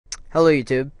Hello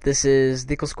YouTube, this is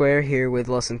Decal Square here with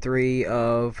lesson 3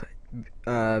 of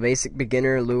basic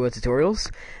beginner Lua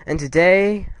tutorials, and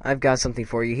today I've got something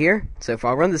for you here. So if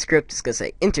I run the script, it's going to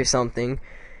say enter something,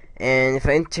 and if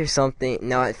I enter something,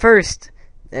 now at first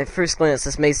glance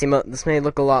this may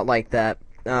look a lot like that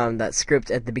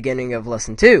script at the beginning of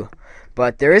lesson 2,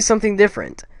 but there is something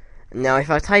different. Now if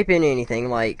I type in anything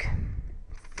like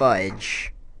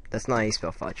fudge, that's not how you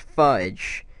spell fudge,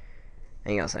 fudge,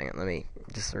 hang on a second, let me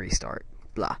just restart.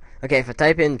 Blah. Okay, if I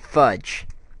type in fudge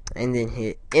and then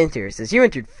hit enter, it says you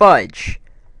entered fudge.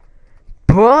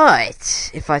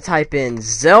 But if I type in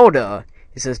Zelda,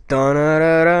 it says da da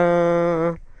da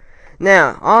da.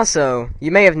 Now, also,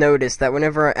 you may have noticed that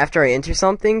after I enter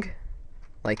something,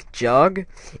 like jug,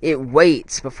 it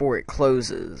waits before it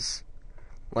closes.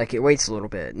 Like, it waits a little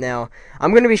bit. Now,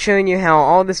 I'm going to be showing you how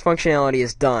all this functionality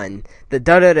is done. The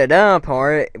da-da-da-da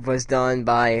part was done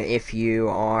by if you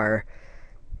are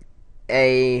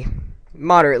a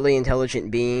moderately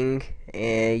intelligent being,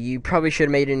 and you probably should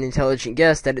have made an intelligent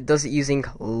guess that it does it using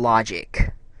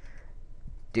logic.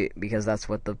 Because that's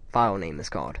what the file name is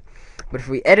called. But if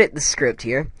we edit the script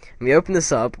here, and we open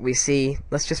this up, we see,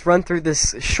 let's just run through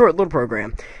this short little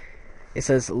program. It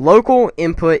says local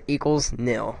input equals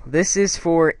nil. This is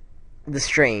for the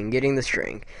string, getting the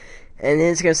string. And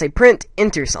then it's going to say print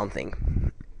enter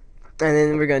something. And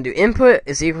then we're going to do input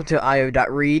is equal to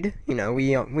io.read. You know,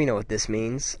 we know what this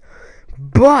means.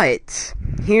 But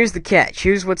here's the catch.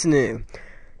 Here's what's new.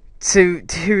 To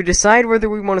decide whether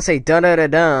we want to say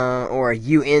da-da-da-da or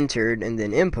you entered and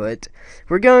then input,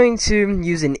 we're going to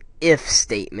use an if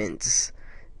statement.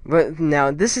 But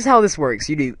now this is how this works.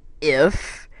 You do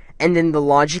if, and then the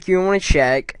logic you want to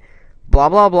check, blah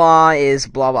blah blah is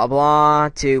blah blah blah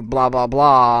to blah blah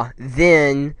blah,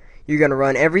 then you're going to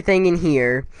run everything in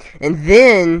here, and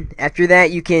then after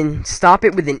that you can stop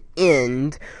it with an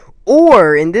end,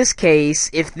 or in this case,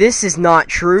 if this is not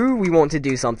true, we want to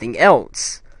do something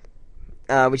else,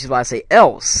 which is why I say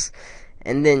else,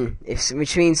 and then,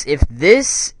 which means if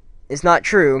this is not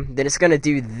true, then it's going to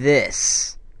do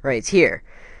this, right here.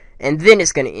 And then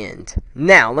it's going to end.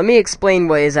 Now, let me explain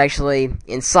what is actually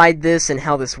inside this and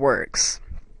how this works.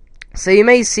 So you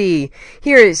may see,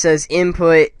 here it says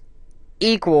input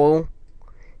equal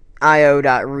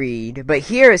io.read, but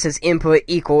here it says input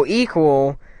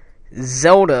equal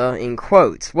Zelda in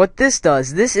quotes. What this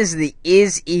does, this is the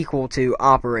is equal to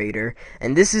operator,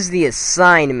 and this is the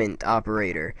assignment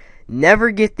operator.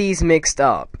 Never get these mixed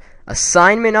up.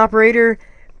 Assignment operator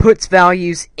puts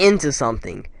values into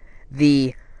something.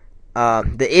 The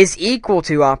is equal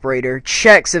to operator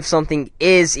checks if something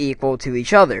is equal to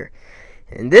each other.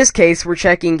 In this case, we're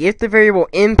checking if the variable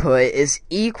input is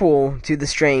equal to the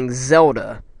string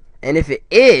Zelda. And if it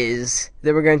is,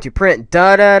 then we're going to print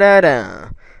da-da-da-da.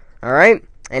 Alright?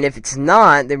 And if it's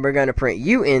not, then we're going to print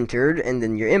you entered and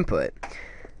then your input.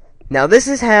 Now, this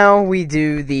is how we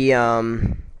do the,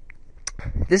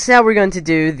 this is how we're going to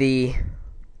do the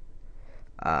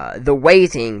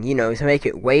waiting, you know, to make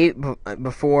it wait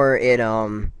before it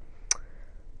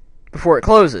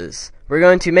closes. We're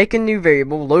going to make a new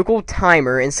variable, local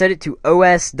timer, and set it to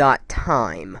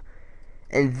os.time.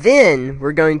 And then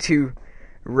we're going to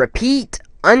repeat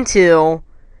until,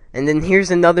 and then here's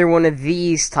another one of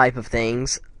these type of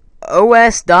things,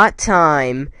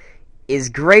 os.time is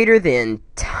greater than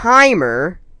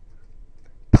timer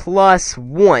plus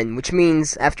 1, which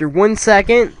means after 1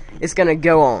 second, it's going to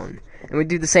go on. And we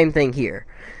do the same thing here.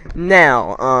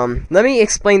 Now, let me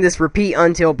explain this repeat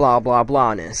until blah blah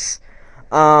blahness.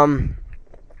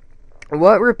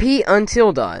 What repeat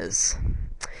until does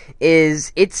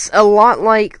is it's a lot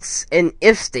like an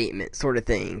if statement sort of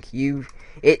thing.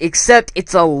 Except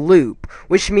it's a loop,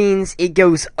 which means it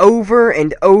goes over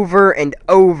and over and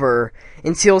over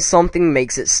until something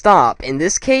makes it stop. In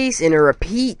this case, in a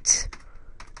repeat,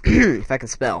 if I can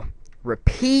spell,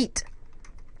 repeat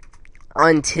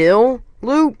until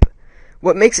loop,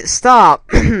 what makes it stop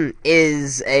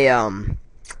is a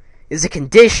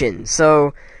condition.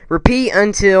 So repeat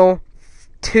until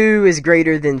 2 is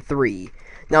greater than 3.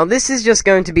 Now this is just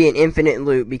going to be an infinite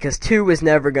loop because 2 is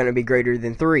never going to be greater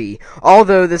than 3.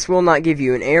 Although this will not give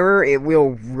you an error, it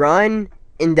will run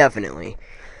indefinitely.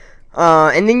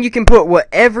 And then you can put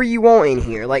whatever you want in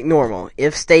here, like normal.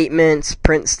 If statements,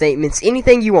 print statements,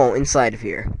 anything you want inside of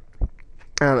here.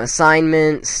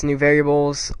 Assignments, new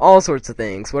variables, all sorts of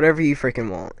things, whatever you freaking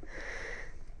want.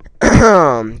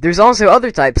 There's also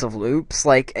other types of loops,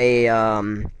 like a,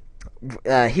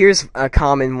 here's a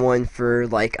common one for,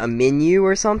 like, a menu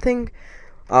or something.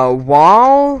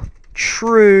 While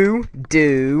true,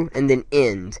 do, and then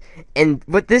end. And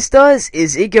what this does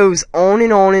is it goes on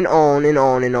and on and on and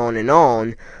on and on and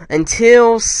on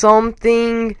until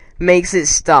something makes it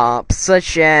stop,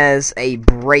 such as a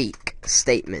break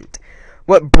statement.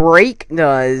 What break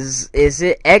does is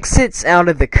it exits out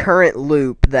of the current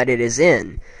loop that it is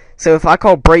in. So if I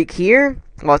call break here,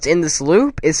 while it's in this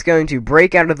loop, it's going to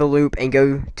break out of the loop and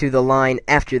go to the line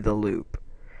after the loop.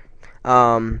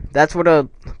 That's what a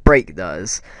break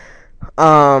does.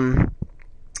 And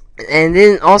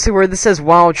then also where this says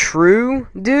while true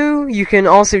do, you can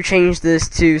also change this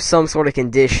to some sort of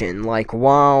condition, like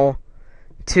while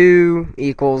 2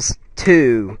 equals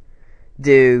 2,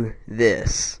 do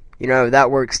this. You know, that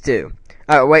works too.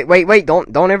 Wait,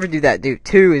 don't ever do that. Do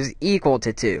 2 is equal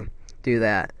to 2. Do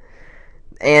that.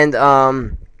 And,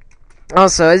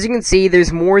 also, as you can see,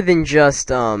 there's more than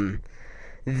just,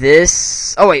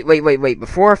 this. Oh, wait,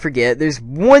 before I forget, there's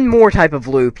one more type of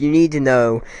loop you need to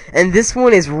know, and this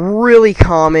one is really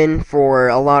common for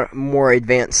a lot more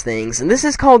advanced things, and this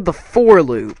is called the for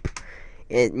loop.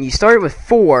 And you start with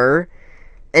for,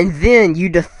 and then you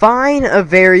define a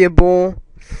variable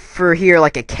for here,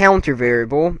 like a counter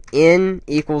variable, n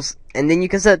equals, and then you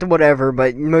can set it to whatever,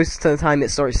 but most of the time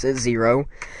it starts at 0.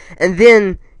 And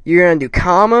then you're gonna do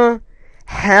comma,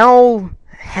 how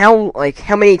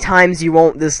many times you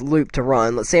want this loop to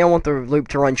run. Let's say I want the loop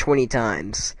to run 20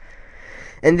 times.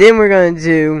 And then we're gonna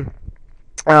do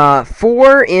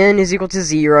for n is equal to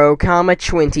 0, comma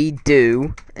 20,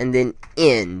 do, and then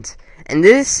end. And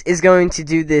this is going to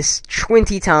do this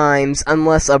 20 times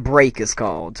unless a break is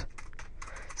called.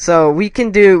 So we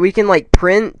can like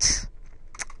print,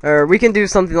 or we can do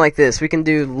something like this. We can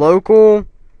do local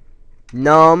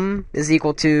num is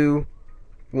equal to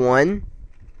 1,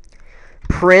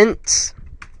 print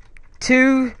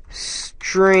to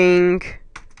string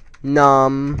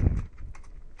num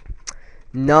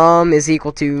is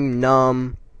equal to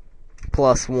num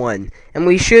plus 1, and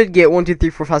we should get 1, 2, 3,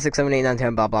 4, 5, 6, 7, 8, 9,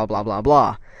 10, blah blah blah blah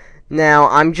blah. Now,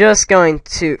 I'm just going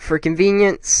to, for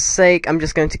convenience sake, I'm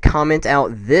just going to comment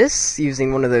out this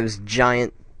using one of those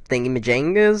giant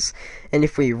thingy-majangas, and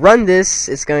if we run this,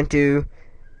 it's going to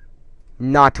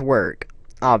not work,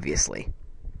 obviously.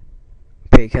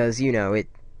 Because, you know, it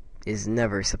is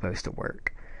never supposed to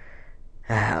work.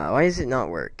 Why does it not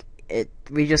work?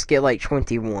 We just get, like,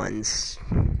 21s.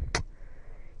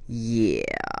 Yeah.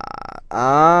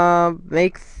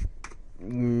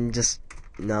 Just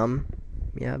num.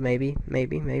 Yeah, maybe.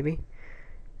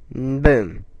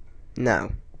 Boom.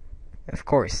 No. Of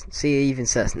course. See, it even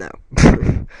says no.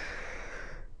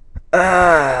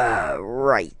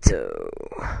 Righto.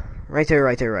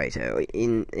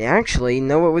 Actually,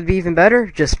 know what would be even better?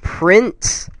 Just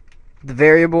print the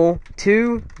variable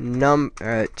to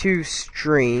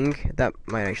string. That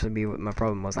might actually be what my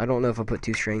problem was. I don't know if I put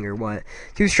to string or what.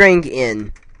 To string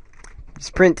in.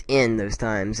 Just print in those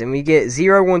times, and we get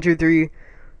 0, 1, 2, 3,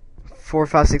 4,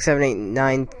 5, 6, 7, 8,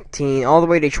 9, 10, all the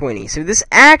way to 20. So this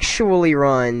actually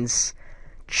runs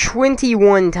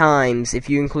 21 times if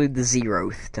you include the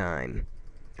 0th time.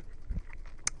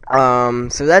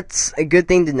 So that's a good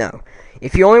thing to know.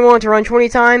 If you only want it to run 20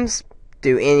 times,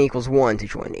 do n equals 1 to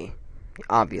 20.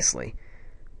 Obviously.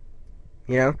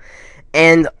 You know?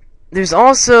 And there's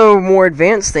also more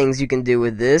advanced things you can do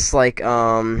with this, like,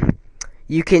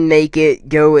 you can make it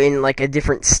go in, like, a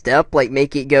different step, like,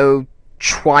 make it go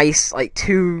twice, like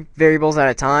 2 variables at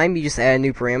a time. You just add a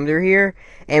new parameter here,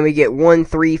 and we get 1,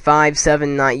 3, 5,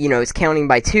 7, 9, you know, it's counting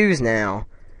by 2s now,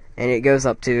 and it goes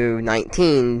up to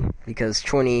 19, because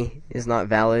 20 is not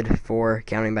valid for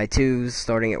counting by 2s,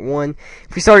 starting at 1.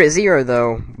 If we start at 0,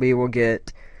 though, we will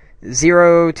get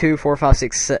 0, 2, 4, 5,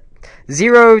 6,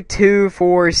 0, 2,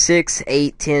 4, 6,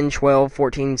 8, 10, 12,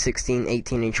 14, 16,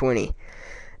 18, and 20.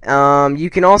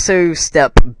 You can also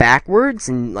step backwards,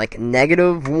 and like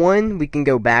 -1, we can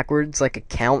go backwards like a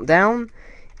countdown,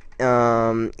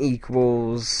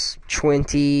 equals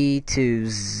 20 to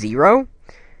 0,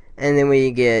 and then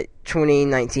we get 20,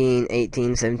 19,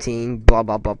 18, 17, blah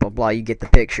blah blah blah blah, you get the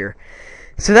picture.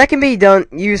 So that can be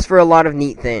used for a lot of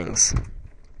neat things.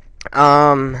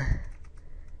 And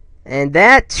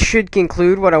that should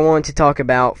conclude what I wanted to talk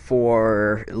about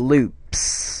for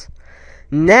loops.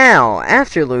 Now,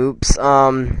 after loops,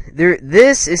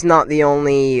 this is not the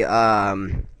only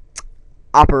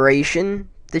operation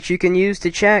that you can use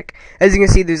to check. As you can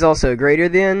see, there's also a greater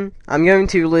than. I'm going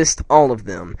to list all of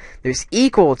them. There's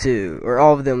equal to, or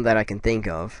all of them that I can think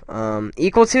of.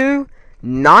 Equal to,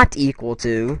 not equal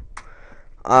to,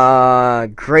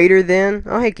 greater than,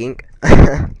 oh hey Kink,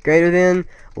 greater than,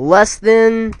 less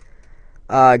than,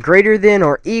 greater than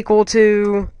or equal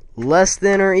to, less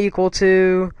than or equal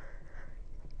to,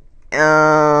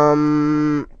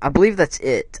 I believe that's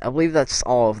it. I believe that's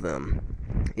all of them.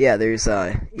 Yeah, there's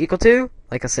equal to,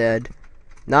 like I said,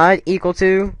 not equal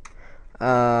to,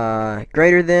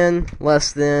 greater than,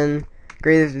 less than,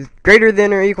 greater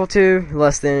than or equal to,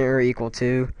 less than or equal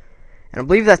to, and I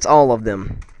believe that's all of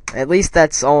them. At least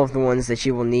that's all of the ones that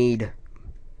you will need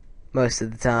most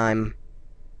of the time.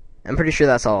 I'm pretty sure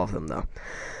that's all of them though.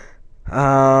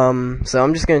 So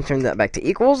I'm just gonna turn that back to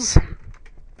equals.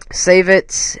 Save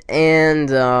it, and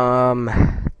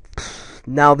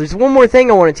now there's one more thing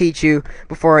I want to teach you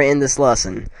before I end this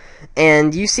lesson.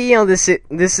 And you see how this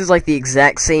is like the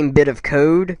exact same bit of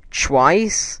code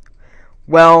twice?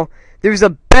 Well, there's a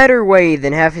better way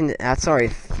than having to, sorry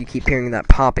if you keep hearing that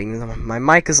popping, my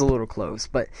mic is a little close,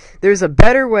 but there's a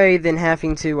better way than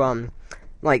having to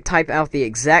like type out the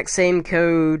exact same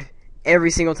code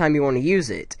every single time you want to use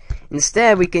it.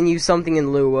 Instead, we can use something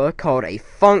in Lua called a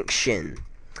function.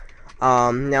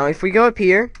 Now if we go up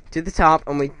here to the top,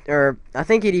 and I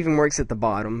think it even works at the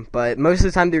bottom, but most of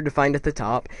the time they're defined at the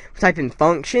top. We type in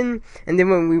function, and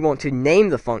then when we want to name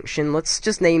the function, let's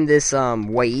just name this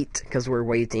wait, because we're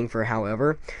waiting for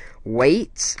however.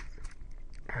 Wait,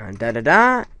 and then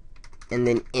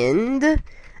end,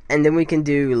 and then we can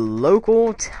do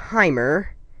local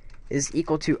timer is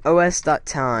equal to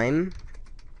os.time,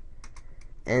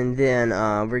 and then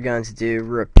we're going to do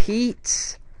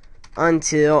repeat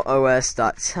until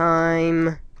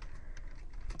os.time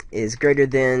is greater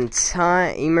than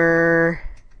timer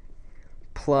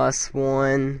plus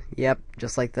 1. Yep,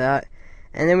 just like that.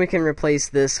 And then we can replace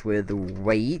this with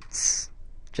wait,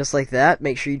 just like that.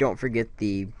 Make sure you don't forget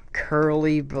the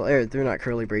curly, they're not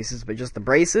curly braces, but just the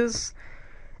braces.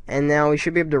 And now we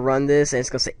should be able to run this, and it's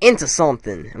going to say enter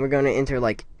something, and we're going to enter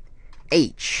like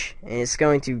H, and it's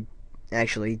going to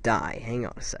actually die. Hang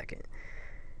on a second.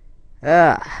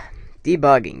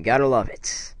 Debugging, gotta love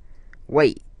it.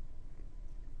 Wait.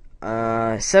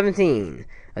 17.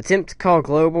 Attempt to call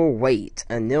global wait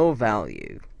a nil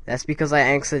value. That's because I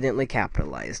accidentally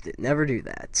capitalized it. Never do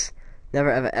that.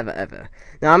 Never, ever, ever, ever.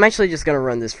 Now, I'm actually just gonna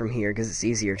run this from here because it's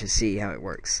easier to see how it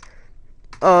works.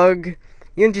 Ugh.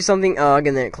 You can do something ugh,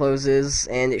 and then it closes,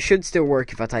 and it should still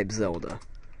work if I type Zelda.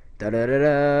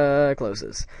 Da-da-da-da,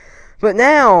 closes. But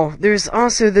now, there's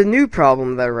also the new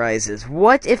problem that arises.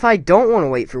 What if I don't want to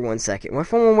wait for 1 second? What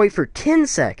if I want to wait for 10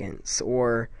 seconds?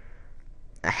 Or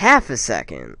a half a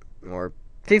second? Or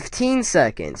 15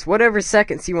 seconds? Whatever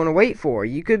seconds you want to wait for.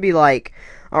 You could be like,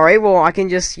 alright, well, I can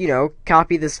just,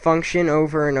 copy this function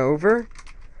over and over.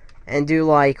 And do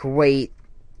like, wait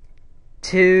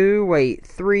 2, wait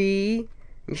 3.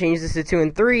 And change this to 2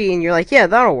 and 3. And you're like, yeah,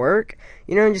 that'll work.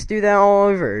 And just do that all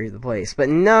over the place. But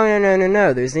no,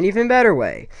 there's an even better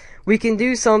way. We can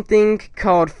do something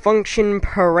called function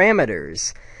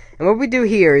parameters. And what we do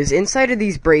here is, inside of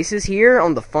these braces here,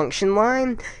 on the function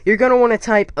line, you're going to want to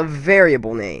type a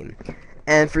variable name.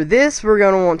 And for this, we're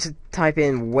going to want to type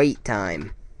in wait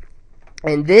time.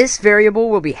 And this variable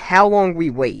will be how long we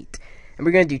wait. And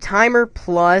we're going to do timer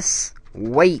plus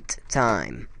wait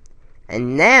time.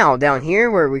 And now, down here,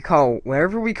 wherever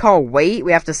we call wait,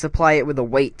 we have to supply it with a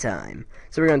wait time.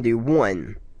 So we're going to do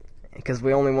 1, because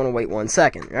we only want to wait 1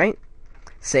 second, right?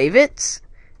 Save it,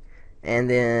 and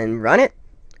then run it,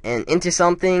 and enter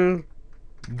something,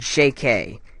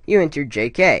 JK. You enter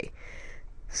JK.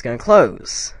 It's going to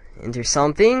close. Enter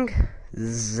something,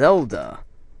 Zelda.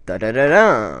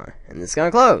 Da-da-da-da. And it's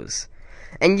going to close.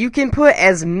 And you can put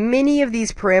as many of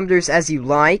these parameters as you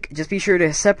like. Just be sure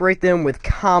to separate them with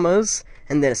commas,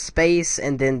 and then a space,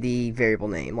 and then the variable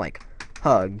name, like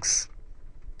hugs,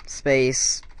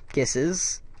 space,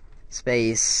 kisses,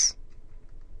 space,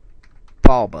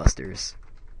 ballbusters.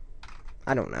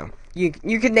 I don't know. You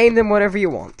can name them whatever you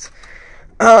want.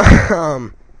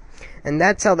 And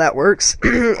that's how that works.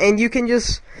 And you can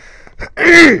just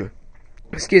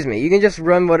excuse me, you can just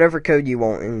run whatever code you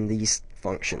want in these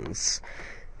functions.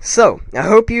 So, I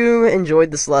hope you enjoyed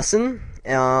this lesson,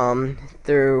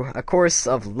 through a course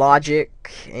of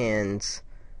logic and,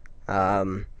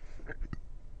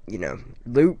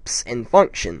 loops and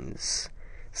functions.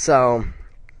 So,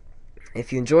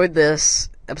 if you enjoyed this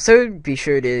episode, be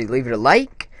sure to leave it a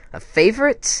like, a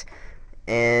favorite,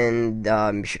 and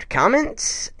be sure to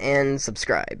comment and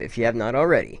subscribe if you have not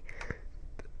already.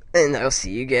 And I'll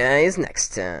see you guys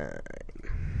next time.